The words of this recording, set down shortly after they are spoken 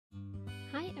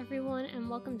Hi everyone, and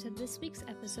welcome to this week's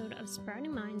episode of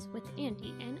Sprouting Minds with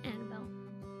Andy and Annabelle.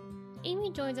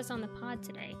 Amy joins us on the pod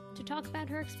today to talk about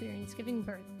her experience giving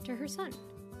birth to her son.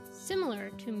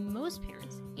 Similar to most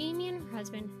parents, Amy and her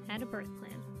husband had a birth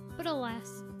plan, but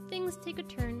alas, things take a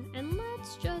turn, and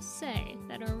let's just say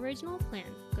that our original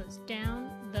plan goes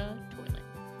down the toilet.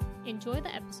 Enjoy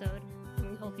the episode, and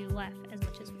we hope you laugh as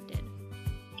much as we did.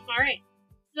 Alright,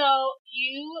 so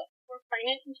you were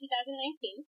pregnant in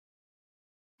 2019.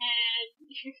 And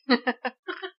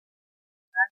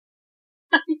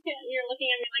you're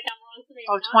looking at me like I'm wrong to me.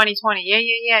 Oh, 2020. Yeah.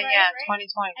 Right.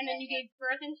 2020. And then you gave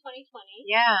birth in 2020.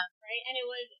 Yeah. Right? And it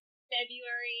was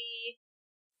February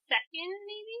 2nd,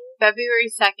 maybe?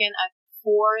 February 2nd at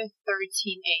 4:13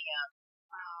 a.m.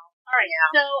 Wow. Alright,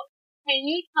 Yeah. so can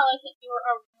you tell us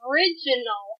your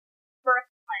original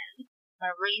birth plan? My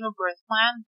original birth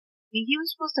plan? I think he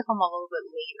was supposed to come a little bit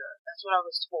later. That's what I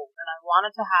was told. And I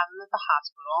wanted to have him at the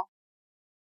hospital.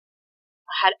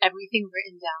 I had everything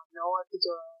written down. No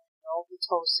epidural, no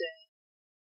Pitocin.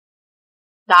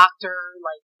 Doctor,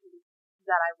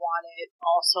 that I wanted.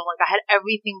 Also, I had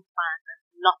everything planned.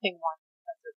 Nothing went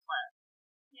as a plan.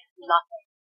 Yeah. Nothing.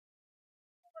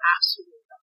 Absolutely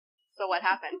nothing. So what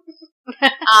happened?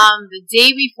 The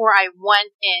day before I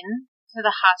went in to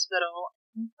the hospital,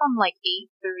 from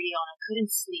 8:30 on, I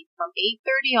couldn't sleep. From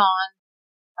 8:30 on,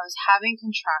 I was having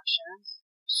contractions.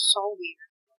 So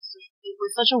weird. It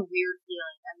was such a weird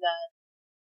feeling. And then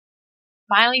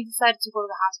finally decided to go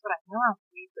to the hospital. I think around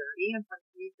 3:30, and from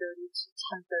 3:30 to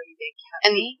 10:30 they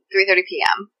kept me. 3:30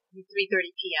 p.m.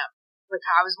 3:30 p.m.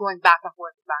 I was going back and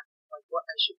forth what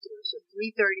I should do. So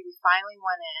 3:30 we finally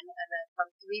went in, and then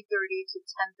from 3:30 to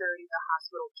 10:30 the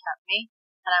hospital kept me,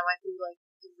 and I went through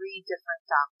 3 different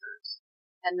doctors.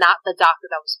 And not the doctor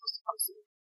that was supposed to come see me.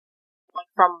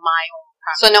 From my own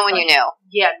practice. So no one you knew?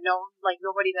 Yeah,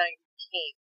 nobody that I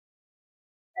came.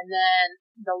 And then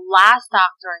the last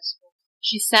doctor I spoke to,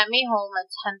 she sent me home at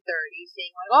 10:30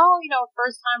 saying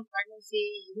first time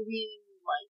pregnancy, you'll be in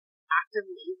active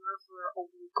labor for a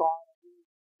week on, you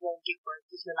won't give birth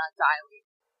because you're not dilated.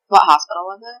 What hospital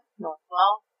was it?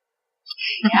 Northwell.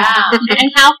 Yeah.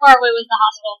 And how far away was the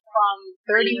hospital from?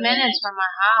 30 minutes from my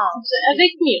house. A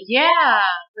big commute. Yeah,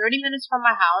 30 minutes from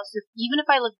my house. Even if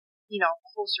I lived,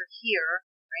 closer here,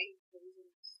 right, it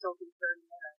would still be 30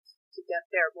 minutes to get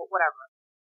there, but whatever.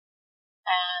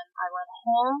 And I went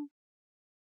home.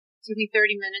 Took me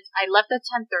 30 minutes. I left at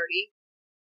 10:30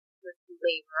 with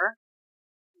labor,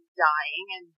 dying,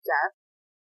 and death.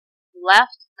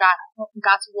 Left, got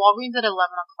to Walgreens at 11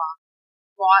 o'clock.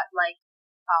 Bought a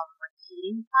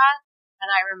heating pad,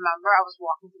 and I remember I was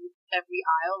walking through every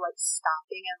aisle,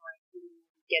 stopping and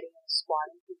getting in a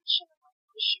squatting position and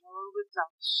pushing a little bit. I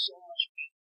was so much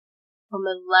pain. From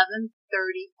 11:30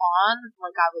 on,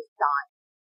 I was dying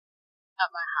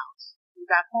at my house. We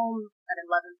got home at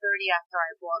 11:30 after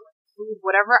I bought food,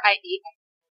 whatever I ate, I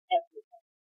ate everything.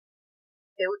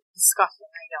 It was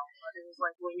disgusting, I know, but it was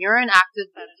when you're an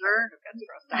active labor. Gets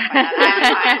grossed out by that.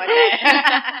 I'm fine with it.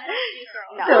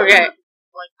 No. Okay.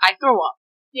 I throw up.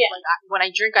 Yeah. When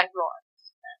I drink, I throw up.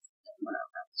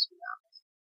 Whatever, I'm just being honest.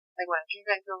 When I drink,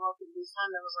 I throw up, and this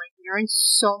time it was you're in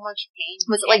so much pain.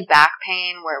 Was it back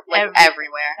pain?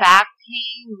 Everywhere? Back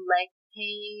pain, leg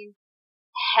pain,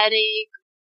 headache,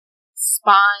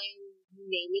 spine, you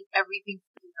name it, everything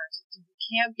hurts. You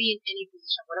can't be in any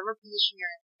position. Whatever position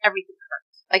you're in, everything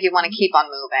hurts. You want to keep on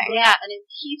moving. Yeah, and it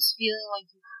keeps feeling like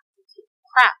you have to take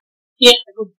crap. Yeah.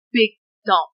 A big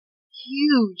dump.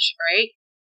 Huge, right?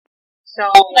 So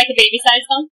a baby size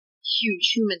dump?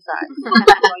 Huge, human size.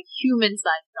 Human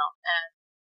size dump. And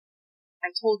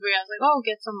I told Ray, I was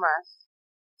get some rest.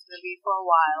 It's going to be for a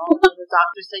while. And the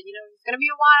doctor said, it's going to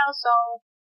be a while, so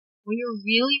when you're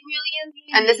really, really in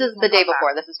pain. And this is the day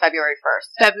before. This is February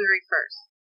 1st. February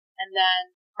 1st. And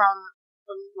then from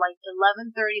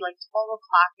 11:30, 12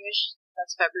 o'clock-ish,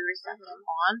 that's February 2nd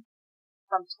on,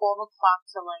 from 12 o'clock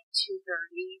to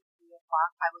 2:30, 3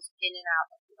 o'clock, I was in and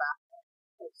out of the bathroom.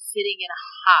 Sitting in a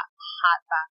hot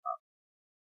bathtub.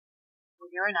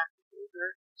 When you're in active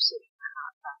labor, you're sitting in a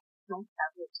hot bathtub. Don't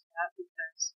ever do that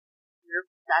because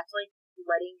that's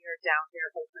letting your down there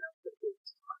open up the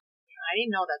boobs. I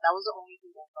didn't know that. That was the only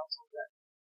thing that felt so good.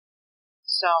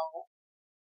 So,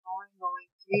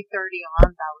 going 3:30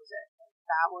 on, that was it.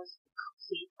 That was a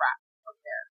complete wrap from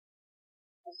there.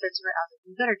 I said to her, I was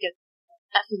you better get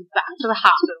effing back to the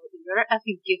hospital. You better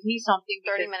effing give me something.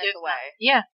 30 minutes away.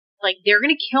 Yeah. They're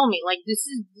gonna kill me. This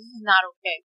is not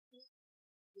okay.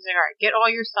 He's alright, get all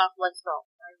your stuff, let's go.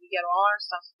 Right, we get all our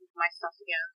stuff, my stuff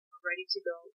again. We're ready to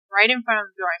go. Right in front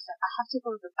of the door, I said, I have to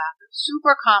go to the bathroom.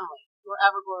 Super calmly. Don't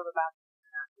ever go to the bathroom.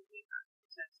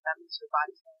 because that means your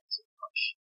body's going to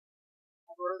push.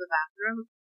 I go to the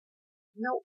bathroom.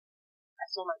 Nope. I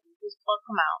saw my uterus plug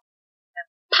come out. And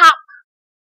pop!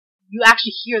 You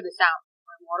actually hear the sound.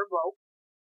 My water broke.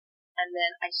 And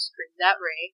then I screamed at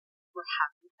Ray. We're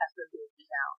having effing baby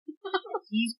now. And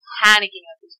he's panicking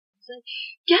at this point. He's like,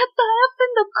 get the F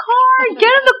in the car!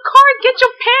 Get in the car! Get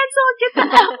your pants on! Get the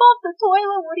F off the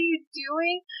toilet! What are you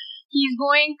doing? He's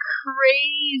going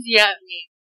crazy at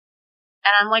me.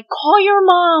 And I'm like, call your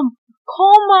mom!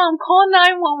 Call mom! Call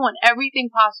 911!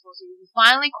 Everything possible. So we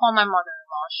finally call my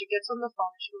mother-in-law. She gets on the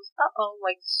phone and she goes, uh-oh,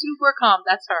 like super calm.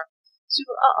 That's her.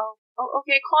 Super, uh-oh. Oh,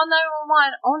 okay, call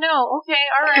 911. Oh no, okay,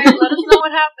 alright, let us know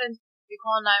what happens. We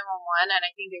call 911 and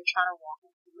I think they're trying to walk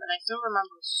me through. And I still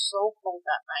remember it was so cold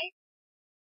that night.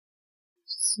 There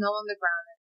was snow on the ground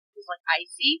and it was like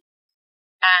icy.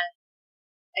 And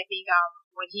I think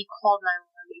when he called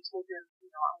 911, they told him,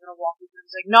 I'm gonna walk you through.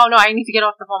 He's like, no, I need to get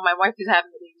off the phone. My wife is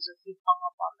having the baby, so he hung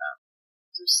up on them.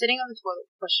 So sitting on the toilet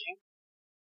pushing.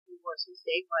 It was a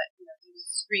mistake, but he was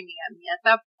screaming at me. At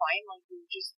that point, like we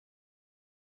were just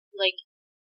like,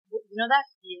 that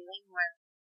feeling where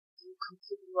you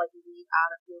completely like leave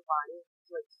out of your body,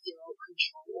 like zero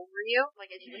control over you.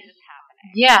 Like it was just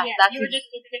happening. Yeah, that's you were just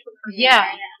a different person.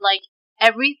 yeah, like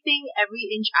everything,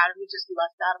 every inch out of me just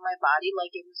left out of my body.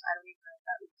 Like it was, I don't even know if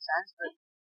that makes sense, but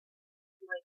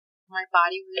like my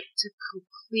body was to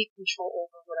complete control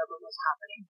over whatever was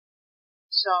happening.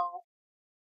 So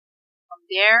I'm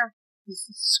there. He's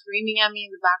screaming at me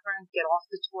in the background, get off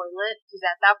the toilet, because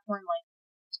at that point, like,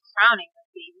 it's crowning, the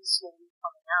baby's slowly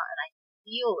coming out, and I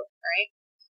feel it, right?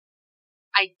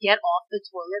 I get off the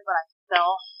toilet, but I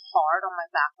fell hard on my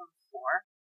back on the floor,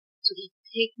 so he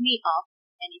picked me up,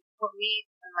 and he put me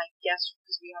in my guest room,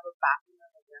 because we have a bathroom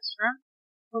in the guest room,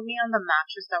 put me on the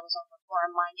mattress that was on the floor,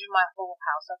 and mind you, my whole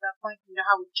house at that point, you know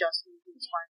how we just moved into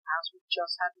my house, we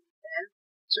just had moved in,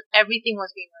 so everything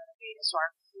was being renovated, so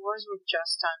our floors were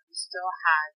just done. We still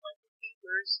had like the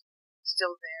papers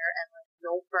still there and like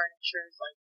no furniture,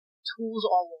 like tools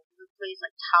all over the place,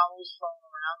 like towels floating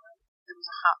around. Like it was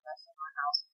a hot mess in our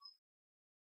house.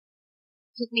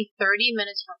 It took me 30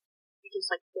 minutes from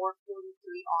because like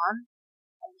 4:43 on,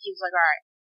 and he was like, "All right,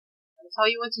 I'm gonna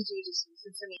tell you what to do. Just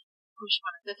listen to me. Push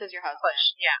one. This is your husband.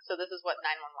 Push. Yeah. So this is what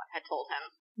 911 had told him.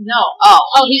 No.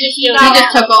 Oh, he just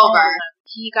took over.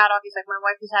 He got off. He's like, my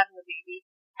wife is having a baby.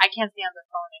 I can't stay on the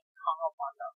phone, and hung up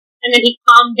on them. And then he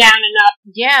calmed down enough.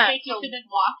 Yeah. Take you to the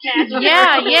walk past.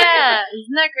 Yeah.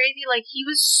 Isn't that crazy? Like, he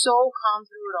was so calm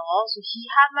through it all. So he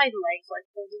had my legs, like,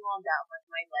 holding on down, like,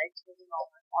 my legs, holding on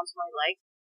onto my legs.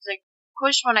 He's like,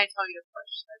 push when I tell you to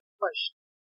push. Like, push.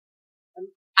 And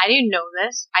I didn't know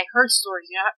this. I heard stories.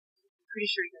 I'm pretty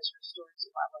sure you guys heard stories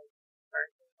about, like,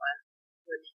 birth and when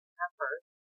women have birth.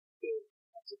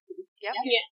 Yep.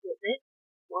 Yeah. With it.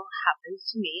 What happens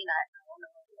to me, and I don't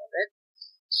know any of it.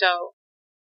 So,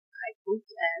 I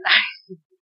pooped, and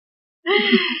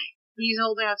he's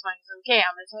holding on to my, he's like, okay,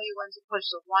 I'm going to tell you when to push.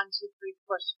 So 1, 2, 3,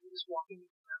 push. He was walking me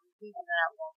through everything, and then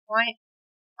at one point,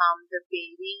 the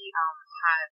baby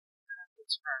had the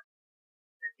term.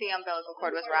 The umbilical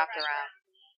cord was wrapped around.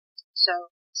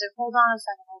 So he's like, hold on a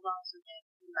second. So then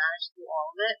we managed to do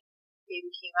all of it.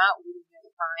 Baby came out, we didn't hear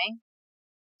the crying.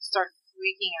 Started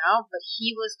freaking out, but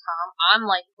he was calm. I'm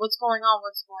like, what's going on?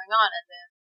 And then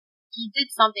he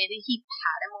did something. I think he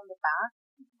pat him on the back.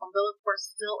 Umbilical cord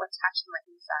still attached to my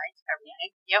insides,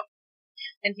 everything. Yep.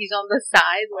 And he's on the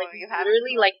side, like, you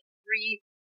literally, like, 3,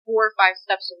 4, or 5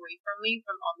 steps away from me,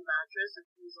 on the mattress, and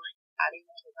he's, like, patting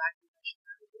me on the back, and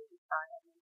the baby crying.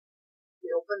 And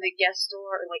we opened the guest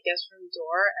room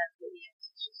door, and the EMT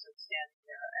is just, like, standing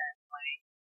there, and my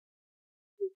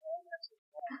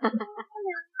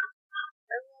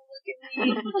everyone look at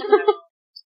me.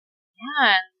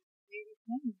 Yeah, and baby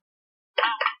came.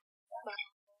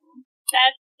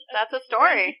 That's a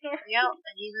story. Yeah,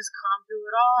 and he was calm through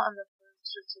it all, and the birth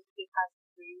certificate has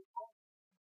 3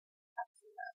 that's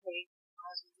that page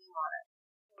has his name on it.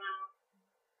 Wow.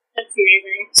 That's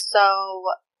amazing. So,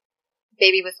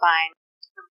 baby was fine.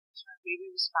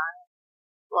 Baby was fine.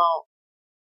 Well,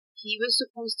 he was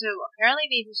supposed to, apparently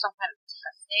they do some kind of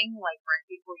testing, like right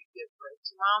before you give birth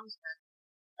to moms, and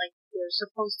like they're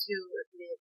supposed to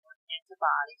admit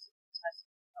antibodies and test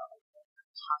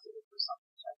positive for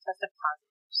something. So I tested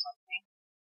positive for something,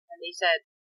 and they said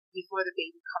before the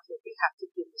baby comes out, they have to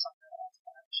give me something else,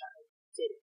 and I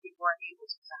didn't. They weren't able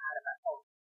to because I had it at home.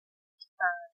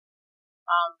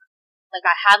 Like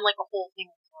I had like a whole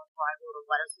thing where I wrote a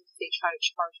letter since they tried to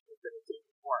charge me for the day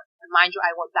before. And mind you,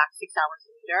 I went back 6 hours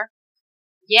later.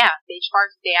 Yeah, they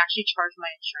actually charged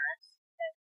my insurance,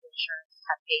 and the insurance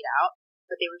had paid out,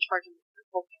 but they were charging me for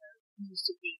cocaine used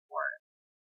to pay for it.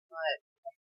 But,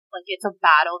 like, it's a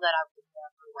battle that I would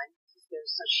never win because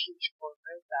there's such huge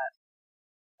corporate that.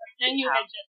 And you had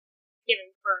just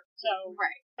given birth, so.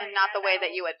 Right. And not the way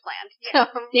that you had planned. Yeah.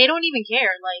 They don't even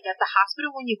care. Like, at the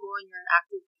hospital, when you go and you're an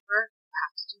active labor, you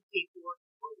have to do paperwork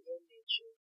for the inmation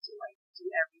to, like, do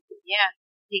everything. Yeah,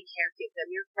 take care, give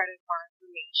them your credit card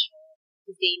information,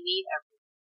 because they need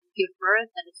everything. You give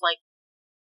birth, and it's like,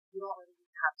 you don't really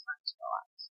even have time to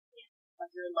relax. Yeah.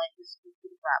 Like, your life is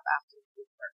completely crap after you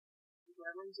give birth.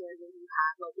 Whatever enjoyment you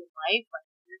had, like, in life, like,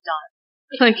 you're done.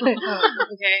 Like,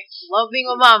 okay, love being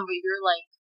a mom, but you're, like,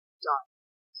 done.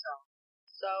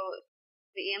 So,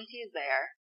 the EMT is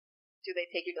there. Do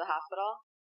they take you to the hospital?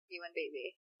 You and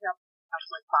baby. Yep. I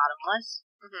was, like, bottomless.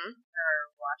 Mm-hmm. Or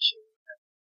watching her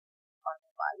on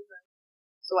my body.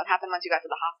 So what happened once you got to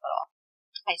the hospital?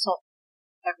 I saw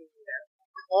everywhere.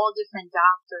 All different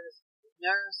doctors,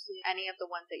 nurses. Any of the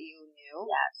ones that you knew?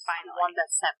 Yes. Finally. The one that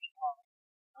sent me home.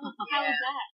 How was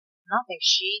that? Nothing.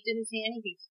 She didn't say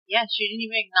anything. Yeah, she didn't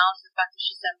even acknowledge the fact that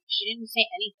she sent me. She didn't say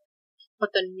anything.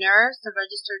 But the nurse, the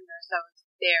registered nurse that was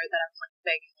there, that I was like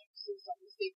begging, like, please don't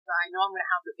mistake, but I know I'm going to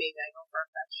have the baby. I know for a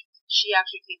fact. She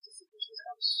actually came to see me. She was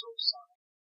like, I was so sorry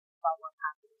about what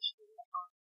happened. She was like, oh.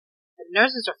 The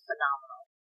nurses are phenomenal.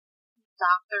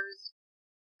 Doctors,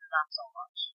 not so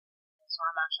much. And so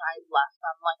I left.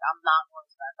 I'm like, I'm not going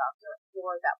to that doctor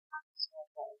or that practice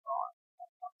overall.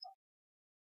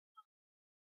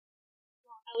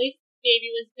 At least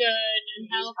baby was good and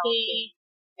healthy.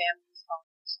 Family's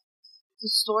healthy. It's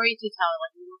a story to tell.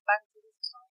 Like, we look back to this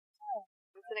story.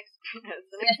 It's an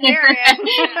experience. It's an experience.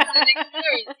 It's an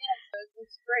experience, yeah. So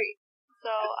it's great.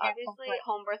 So, obviously,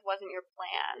 home birth wasn't your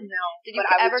plan. No. Did you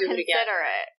ever consider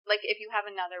it? Like, if you have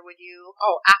another, would you?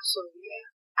 Oh, absolutely.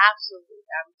 Absolutely.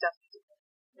 I would definitely do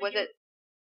it.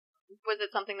 Was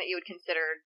it something that you would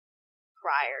consider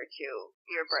prior to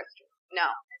your birth? No.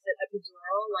 I said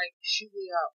epidural, like, shoot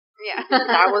me up. Yeah.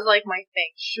 That was, like, my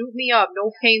thing. Shoot me up. No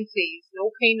pain, please.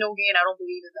 No pain, no gain. I don't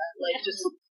believe in that. Like, just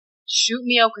shoot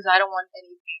me up because I don't want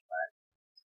any pain. But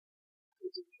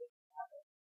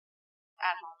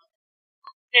at home.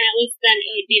 And at least then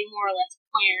it would be more or less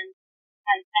planned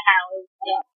as to how it would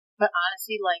go. But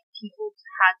honestly, like, people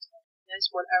had to this,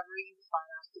 whatever you find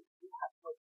after you have,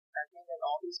 like, pregnant and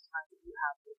all these times that you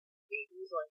have with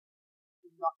babies, like,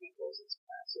 nothing goes into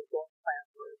that. So don't plan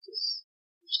for it.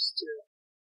 You just do it.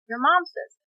 Your mom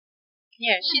says it.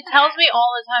 Yeah, she tells me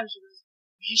all the time, she goes,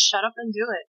 you just shut up and do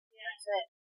it. Yeah. That's it.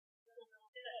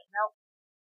 Nope.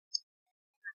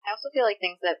 I also feel like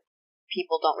things that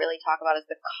people don't really talk about is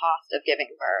the cost of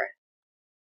giving birth.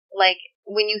 Like,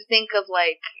 when you think of,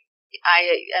 like,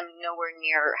 I am nowhere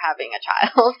near having a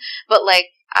child, but,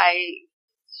 like, I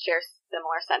share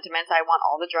similar sentiments. I want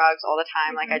all the drugs all the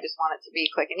time. Mm-hmm. Like, I just want it to be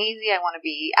quick and easy. I want to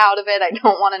be out of it. I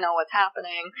don't want to know what's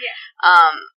happening. Yeah.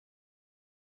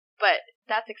 But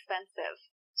that's expensive.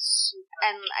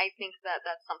 And I think that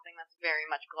that's something that's very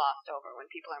much glossed over when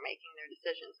people are making their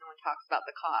decisions. No one talks about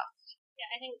the cost. Yeah,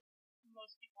 I think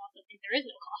most people also think there is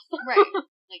no cost. Right.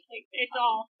 like it's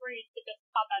all free to just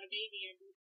pop out a baby and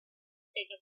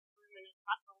take a room in a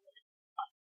hospital, and it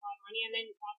costs a lot of money. And then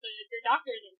also if you're a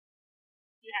doctor, then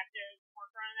you have to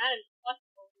work around that and be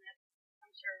flexible, and that's,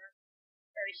 I'm sure,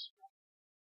 very stressful.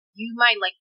 You might,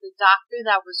 like, the doctor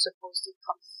that was supposed to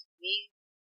come see me,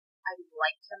 I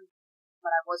liked him,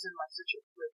 but I wasn't, like, such a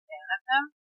good fan of him.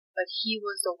 But he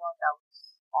was the one that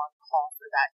was on call for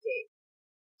that day.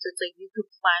 So it's like you could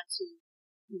plan to,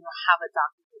 have a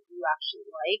doctor that you actually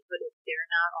like, but if they're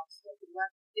not on schedule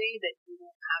that day, then you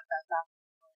won't have that doctor.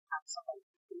 You won't have somebody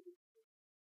to do it.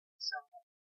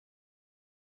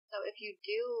 So if you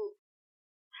do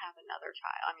have another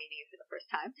child, I'm meeting you for the first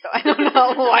time, so I don't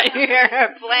know what your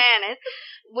plan is.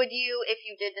 Would you, if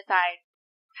you did decide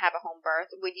to have a home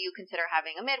birth, would you consider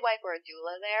having a midwife or a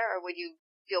doula there, or would you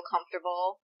feel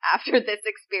comfortable after this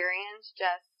experience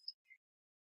just...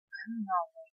 I don't know.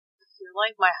 I feel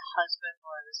like my husband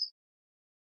was,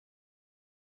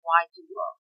 why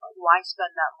doula? Like, why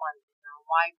spend that money?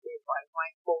 Why midwife?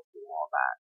 Why go through all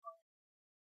that?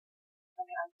 I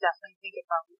mean, I definitely think if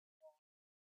I would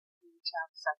need to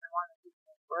have a second one and give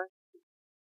birth,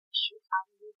 I should have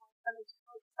a midwife kind of do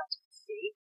it. That's what's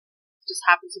safe. It just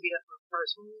happened to be that the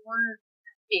first one we weren't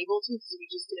able to because we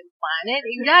just didn't plan it.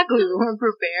 Exactly. We weren't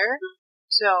prepared.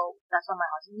 So that's why my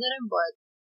husband did it, but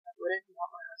I wouldn't want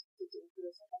my husband to do it for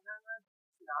the second time.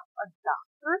 He's not a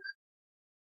doctor.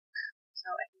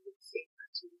 So I think it's safer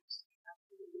to say that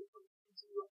to do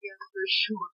it for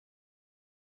sure.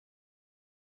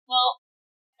 Well,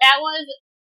 that was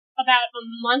about a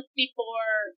month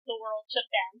before the world shut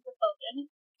down for COVID.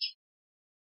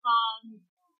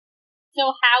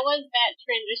 So how was that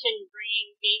transition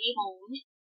bringing baby home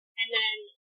and then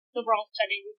the world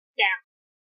shutting down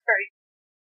for you?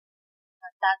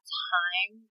 At that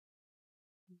time,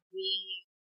 we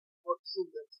were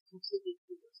clueless, completely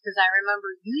clueless. Because I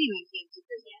remember you even came to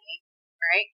visit me,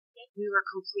 right? We were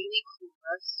completely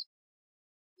clueless.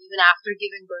 Even after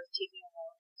giving birth, taking her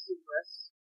home,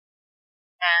 clueless.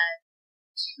 And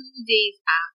 2 days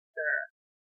after,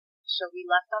 so we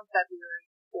left on February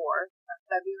 4th. On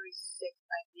February 6th,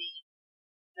 I made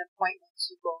an appointment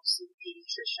to go see the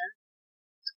pediatrician.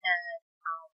 And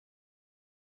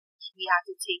we had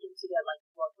to take him to get like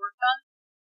blood work done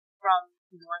from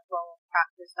Northwell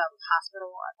Practice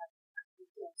Hospital, and then I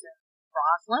think it was in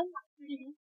Roslyn. I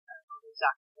don't know the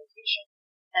exact location.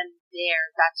 And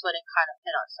that's when it kind of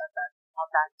hit us on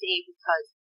that day,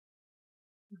 because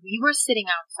we were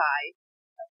sitting outside,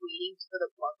 like, waiting for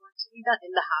the blood work to be done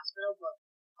in the hospital, but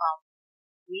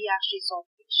we actually saw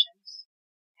patients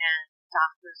and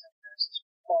doctors and nurses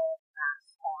all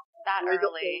masked on. That we're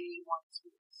early. the only ones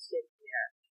who sit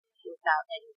there without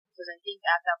any, because I think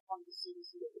at that point the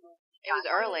CDC was It was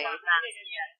early.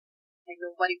 and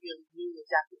nobody really knew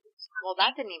exactly what was happening. Well,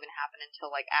 that didn't even happen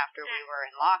until like after we were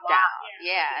in lockdown.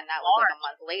 Yeah, and that was like a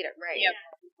month later, right? Yeah,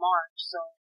 March. So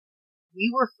we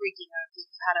were freaking out because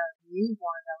we had a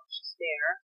newborn that was just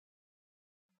there.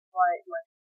 But like,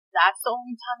 that's the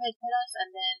only time it hit us,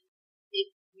 and then it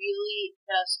really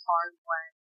hit us hard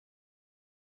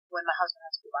when my husband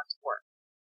had to go back to work.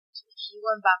 So he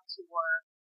went back to work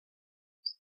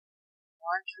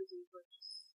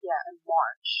in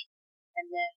March, and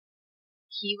then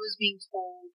he was being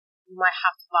told you might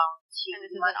have to volunteer. And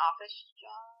this is an office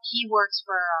job? He works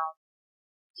for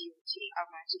DOT.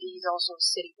 Okay. So he's also a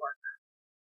city worker.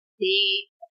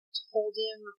 They told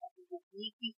him I think a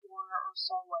week before or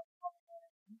so, like,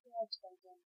 I told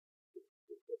him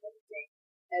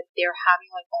that they're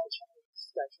having like alternate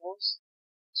schedules.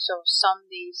 So some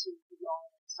days he would be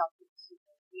on, and some days he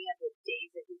would be, and the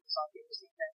days that he was on, they were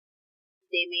saying that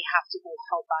they may have to go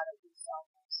help out at these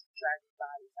elements, driving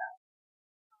bodies out.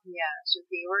 Yeah, so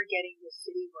they were getting the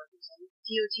city workers, and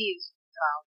DOT is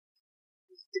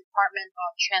his Department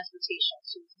of Transportation.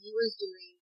 So he was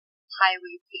doing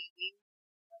highway paving,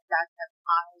 like that kind of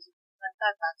miles and things like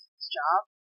that. That's his job.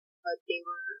 But they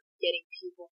were getting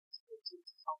people to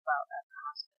help out at the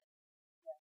hospital.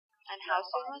 Yeah. And how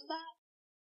soon was that?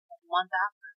 A month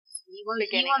after. He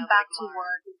went back to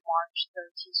work in March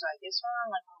 13th, so I guess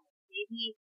around like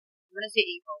maybe, I'm going to say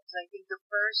April, because I think the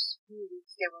first few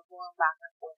weeks they were going back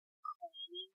and forth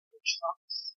cleaning the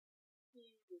trucks. We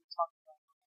were talking about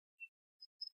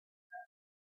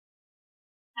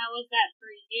How was that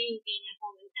for you being at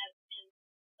home and having him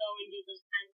go and do those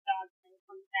kind of jobs and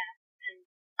come back? And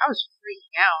I was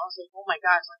freaking out. I was like, oh my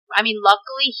gosh. Like, I mean,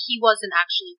 luckily he wasn't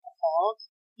actually called.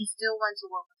 He still went to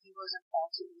work, but he wasn't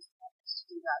called to East Campus to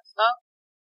do that stuff.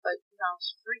 But, I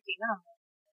was freaking out. Like,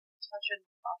 touching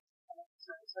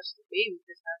the baby,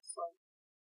 because that's like,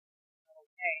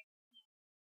 okay.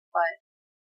 But,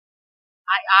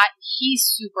 he's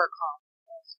super calm.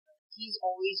 He's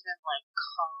always been like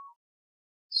calm,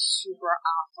 super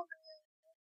alpha man,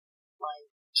 like,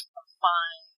 I'm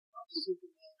fine, I'm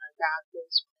Superman, I got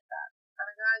this, I got that kind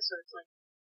of guy. So it's like,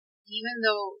 even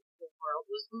though the world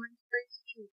was going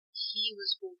crazy, he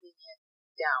was holding it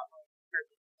down, like,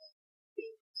 everything,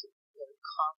 being to really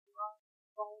calm down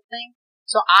the whole thing.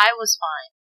 So I was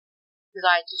fine, because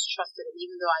I just trusted it,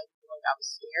 even though I feel like I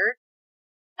was scared.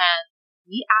 And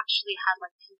we actually had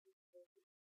like people who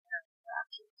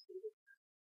actually treated me.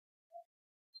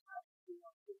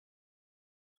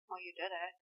 Well, you did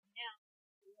it. yeah.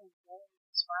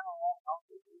 It's fine, all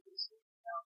healthy babies,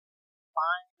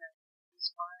 fine, and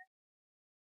he's fine.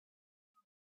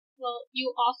 Well,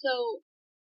 you're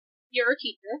a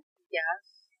teacher.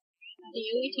 Yes.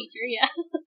 You a teacher, yeah.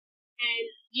 And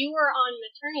you were on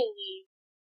maternity leave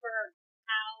for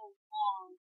how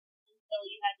long until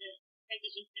you had to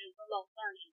transition to remote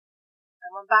learning? I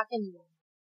went back in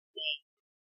May.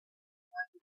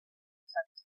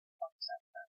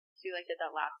 So you like did that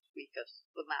last week of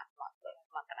the last month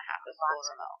and a half of school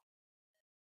remote.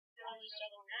 How was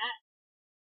juggling that?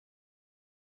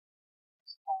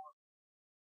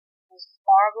 It was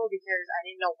horrible because I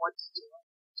didn't know what to do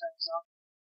in terms of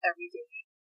every day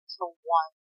till 1.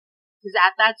 Because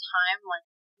at that time, like,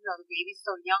 the baby's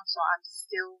so young, so I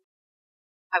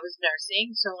was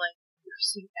nursing, so like,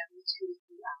 nursing every 2 to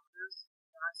 3 hours,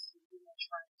 not sleeping and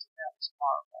trying to do that was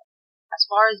horrible. As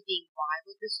far as being live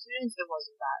with the students, it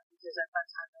wasn't bad, because at that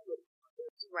time I wouldn't know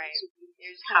what to do. Right. So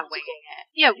You're just kind of winging it.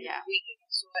 Yeah, we were winging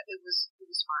it, so it was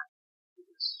fine. It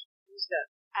was good.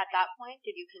 At that point,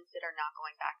 did you consider not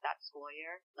going back that school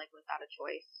year? Like, was that a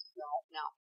choice? No.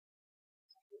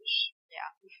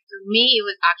 Yeah. For me, it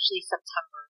was actually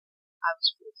September. I was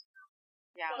freezing out.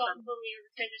 Yeah. So when we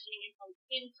were transitioning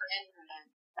in person.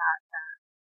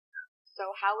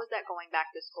 So how was that going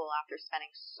back to school after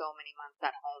spending so many months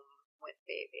at home with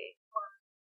baby?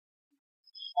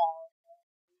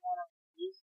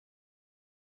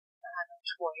 I had no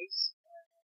choice.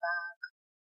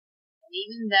 And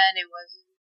even then, it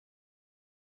wasn't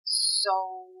so.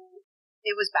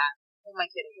 It was bad. Oh my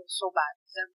goodness, it was so bad.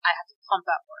 Because I had to pump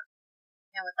at work.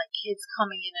 And with like kids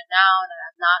coming in and out, and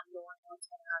I'm not knowing what's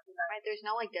going to happen. Right, there's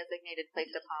no like designated place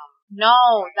to pump.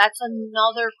 No, that's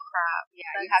another crap.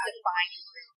 Yeah, you have to find a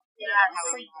room. Yeah.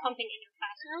 Were you pumping in your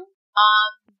classroom?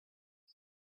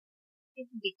 In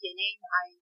the beginning,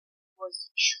 I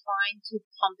was trying to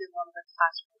pump in one of the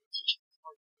classrooms where the teacher was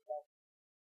working.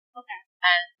 Okay.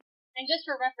 And just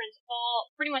for reference,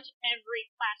 pretty much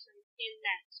every classroom in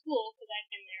that school, because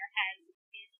I've been there, has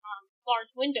these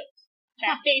large windows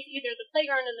that face either the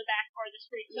playground in the back or the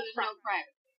street in the front.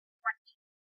 privacy. Right.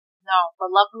 no, but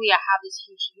luckily I have this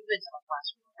huge, you've been to my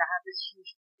classroom, I have this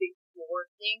huge big board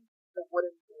thing, the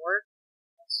wooden board,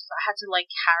 so I had to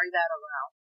like carry that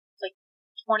around. It's like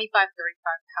 25, 35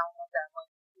 pounds of that,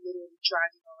 like literally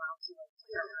dragging around to like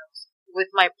playgrounds with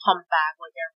my pump bag,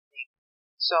 like everything.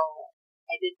 So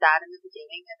I did that in the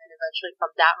beginning, and then eventually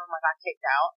from that room I got kicked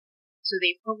out. So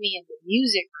they put me in the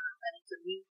music room, and it's the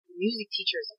music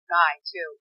teacher is a guy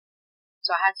too.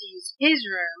 So I had to use his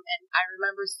room, and I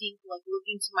remember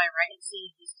looking to my right and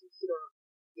seeing his computer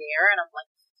there, and I'm like,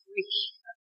 freaking.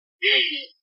 Was he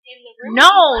in the room?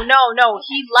 No, Okay.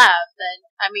 he left, and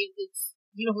I mean, it's,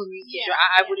 you know who the music teacher,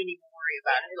 I Yeah. wouldn't even worry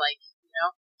about it, like, you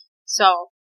know? So,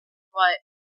 but,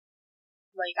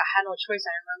 like, I had no choice.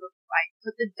 I remember I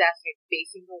put the desk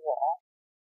facing the wall,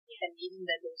 and even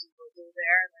then there was a window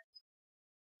there, and then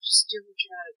just do what you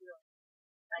gotta do.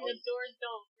 And the doors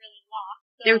don't really lock,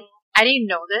 so... I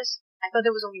didn't know this. I thought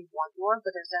there was only one door,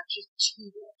 but there's actually two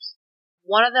doors.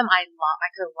 One of them I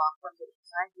could lock from the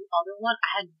inside. The other one,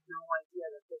 I had no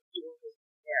idea that the door was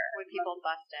there. Would people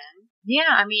bust in?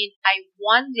 Yeah, I mean,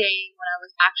 one day when I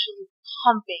was actually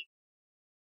pumping,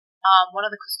 one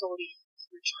of the custodians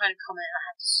were trying to come in, and I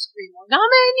had to scream, "Come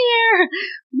in here!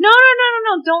 No,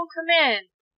 don't come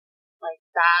in!" Like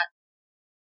that.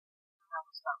 That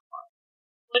was not fun.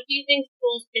 What do you think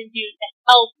schools can do to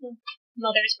help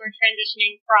mothers who are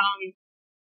transitioning from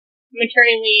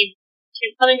maternity leave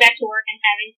to coming back to work and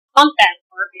having to pump at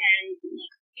work and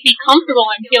be comfortable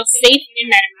and feel safe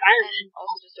in that environment? And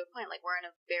also just to a point, like we're in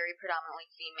a very predominantly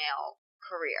female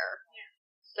career. Yeah.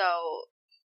 So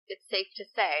it's safe to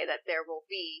say that there will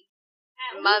be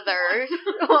mothers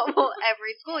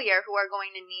every school year who are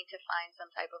going to need to find some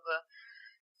type of a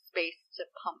space to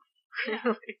pump.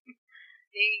 Yeah.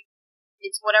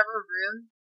 It's whatever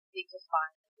room they can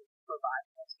find and provide.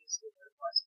 That's basically what it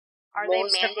was. Are they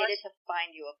mandated to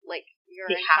find you? Like, you're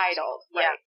entitled,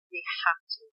 Yeah, right? they have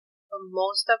to. But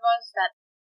most of us that,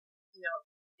 you know,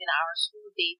 in our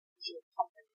school, they usually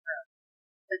pump in the room.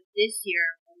 But this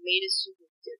year, what made it super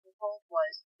difficult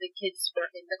was the kids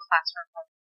were in the classroom from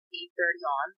 8:30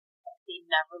 on. They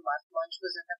never left. Lunch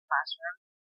was in the classroom.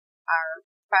 Our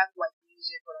prep, like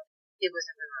music, it was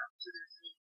in the room. So there's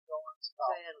really no one to go.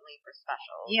 So they didn't leave for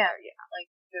special. Yeah. Yeah. Like,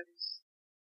 there was...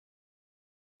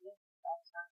 Yeah, that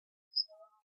was that. So...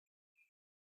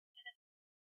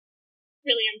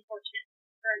 Really unfortunate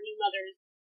for new mothers.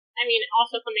 I mean,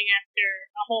 also coming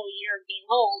after a whole year of being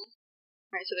home.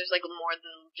 Right, so there's like more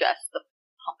than just the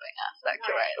pumping aspect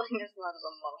to it. Like there's a lot of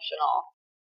emotional.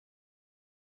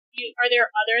 Are there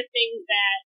other things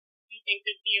that you think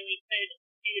the DOE could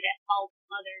do to help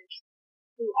mothers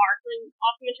who are coming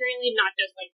off maternity leave, not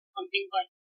just like pumping, but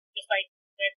just like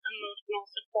with emotional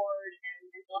support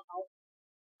and mental health?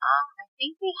 I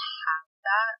think they have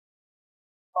that,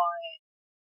 but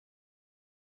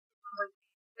like,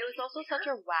 it was also such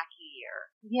a wacky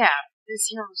year. Yeah,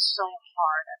 this year was so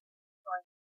hard.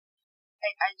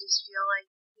 Like, I just feel like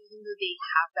even though they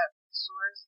have that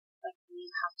resource, like we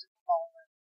have to call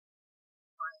and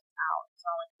find out. It's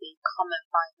not like they come and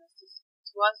find us to speak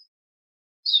to us.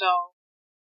 So,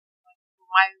 like,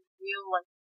 my real like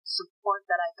support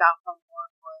that I got from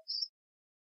work was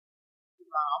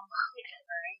mom,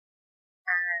 right?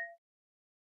 And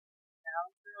that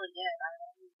was really it. I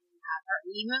don't really have her.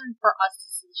 Even for us to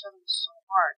see each other was so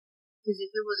hard. Because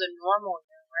if it was a normal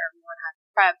year where everyone had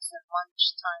preps and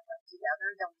lunchtime went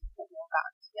together, then we could all got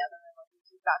together and like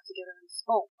we got together and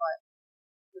spoke. But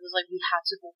it was like we had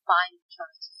to go find each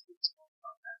other to speak to one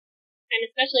another. And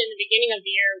especially in the beginning of the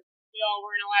year, we all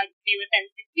weren't allowed to be within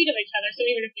 6 feet of each other. So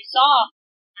even if you saw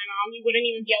my mom, you wouldn't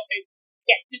even be able to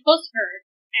get too close to her.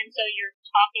 And so you're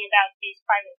talking about these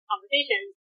private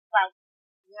conversations. Wow.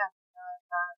 Yeah.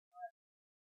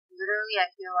 Literally, I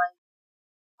feel like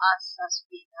us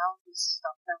females, this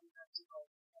stuff that we have to go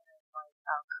through, and like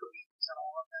our careers and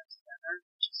all of that together,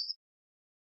 just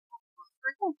we're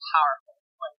freaking powerful.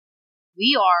 Like,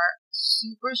 we are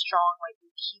super strong. Like,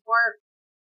 we keep our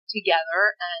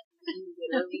together, and we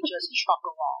literally just truck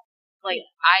along. Like,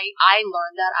 I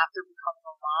learned that after becoming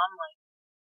a mom. Like,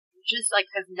 just like,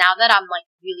 because now that I'm like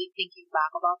really thinking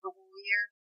back about the whole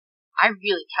year, I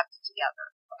really kept it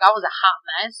together. Like, I was a hot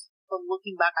mess, but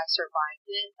looking back, I survived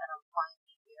it, and I'm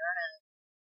finally here, and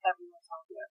everyone's out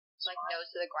there. Like,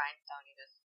 nose to the grindstone, you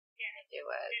just do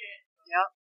it. Yep.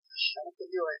 Shut up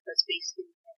and do it. That's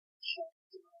basically it. Shut up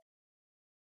and do it.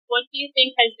 What do you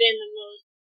think has been the most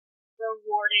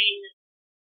rewarding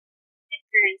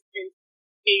experience since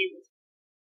baby was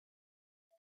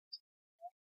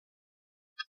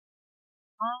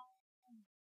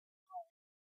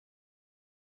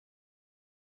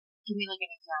Give me like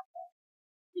an example.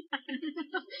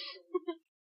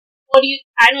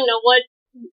 I don't know, what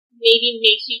maybe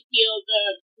makes you feel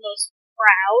the most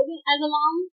proud as a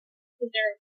mom? Is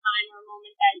there a time or a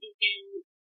moment that you can,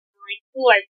 like, oh,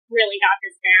 I really got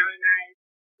this down and I'm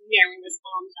nailing this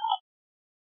mom job?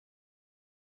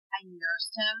 I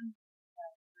nursed him.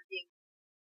 I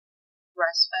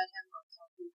breastfed him until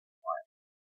he was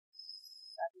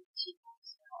 17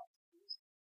 months now. He was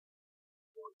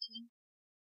 14.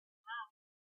 Wow.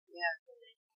 Yeah.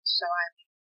 So, I mean,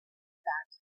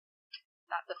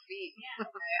 That's a feat. Yeah.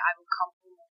 I would come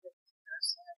home with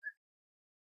nurse him, and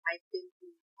I've been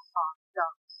through cough,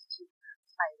 ducts, to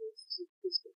hepatitis, to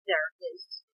physical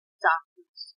therapists,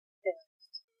 doctors,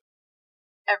 therapists,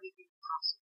 everything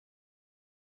possible.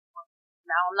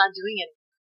 Now I'm not doing it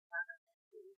anymore. I'm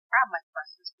proud of my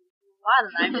process. A lot,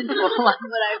 and I've been through a lot,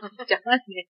 but I've done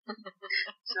it.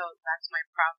 So that's my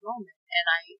proud moment. And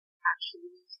I actually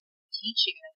was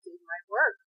teaching, and I did my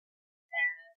work.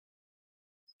 And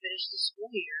finished the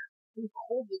school year in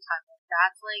COVID time.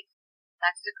 That's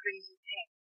the crazy thing.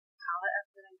 How the F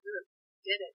did I do it?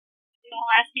 Did it. We all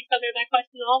ask each other that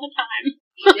question all the time.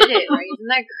 We did it, right?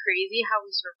 Isn't that crazy how we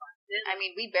survived it? I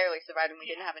mean, we barely survived when we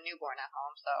didn't have a newborn at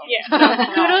home, so. Yeah, so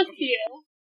kudos to you.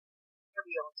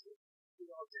 We all did. We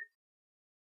all did.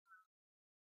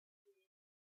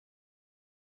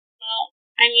 Well,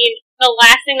 I mean, the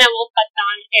last thing that we'll touch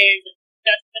on is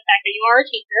just the fact that you are a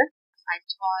teacher. I've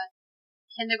taught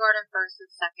kindergarten, first, and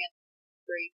second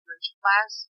grade bridge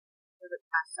class for the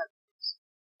past 7 years.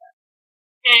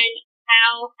 And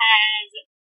how has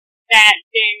that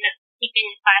been keeping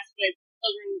in class with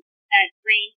children that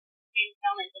range in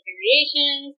developmental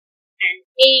variations and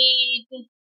age?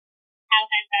 How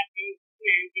has that been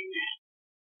managing that?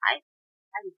 I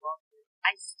love it.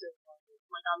 I still love it.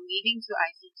 Like, I'm leaving to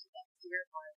ICT next year,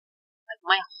 but like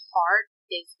my heart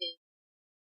is in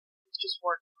just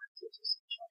working with kids with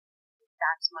special.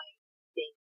 That's my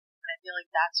thing. And I feel like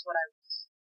that's what I was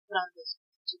put on this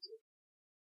to do.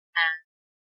 And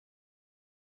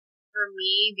for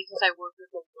me, because I work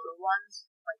with the little ones,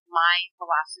 like my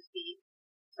philosophy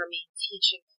for me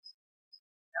teaching is,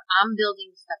 I'm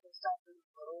building stepping stone for the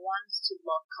little ones to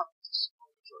love coming to school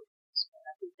and enjoy school.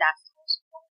 And I think that's the most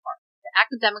important part. The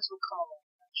academics will come along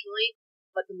eventually,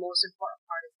 but the most important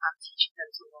part is I'm teaching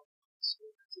them to love coming to school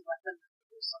and to let them know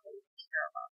there's somebody to care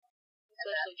about them.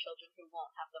 Especially children who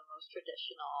won't have the most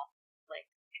traditional, like,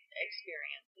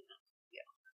 experience.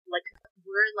 Like,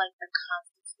 we're like the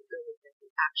constant stability that we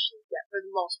actually get for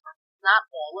the most part. Not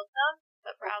all of them,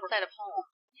 But we're outside of home.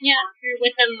 Yeah, you're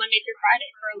with them Monday through Friday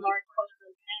for a large portion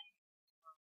of the day.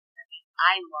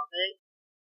 I love it.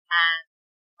 And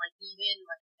like, even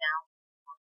like now,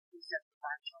 we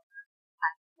 75 children,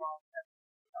 I love that.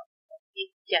 It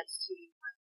gets to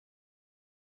like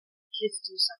kids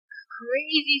do some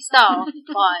crazy stuff,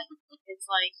 but it's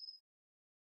like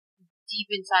deep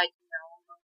inside,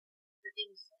 the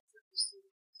innocence of the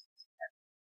students,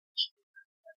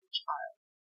 every child,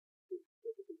 the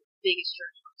biggest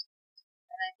journey.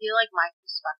 And I feel like my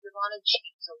perspective on it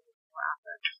changed a little more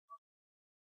after.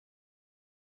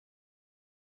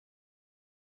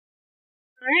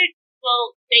 Alright,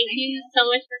 well, thank you so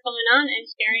much for coming on and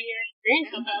sharing your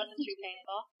experience with us. Wasn't too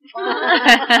painful.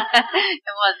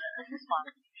 It wasn't. It was fun.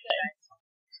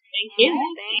 Thank you.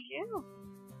 Thank you.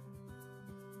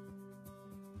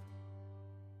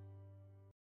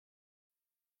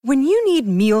 When you need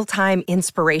mealtime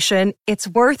inspiration, it's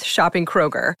worth shopping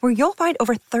Kroger, where you'll find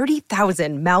over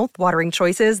 30,000 mouth-watering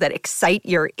choices that excite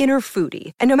your inner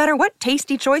foodie. And no matter what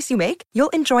tasty choice you make,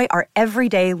 you'll enjoy our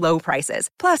everyday low prices,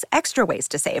 plus extra ways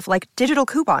to save, like digital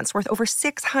coupons worth over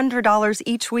 $600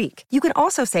 each week. You can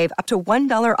also save up to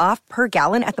 $1 off per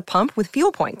gallon at the pump with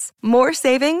fuel points. More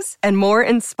savings and more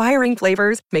inspiring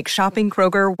flavors make shopping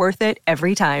Kroger worth it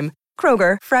every time.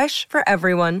 Kroger, fresh for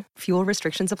everyone. Fuel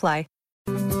restrictions apply.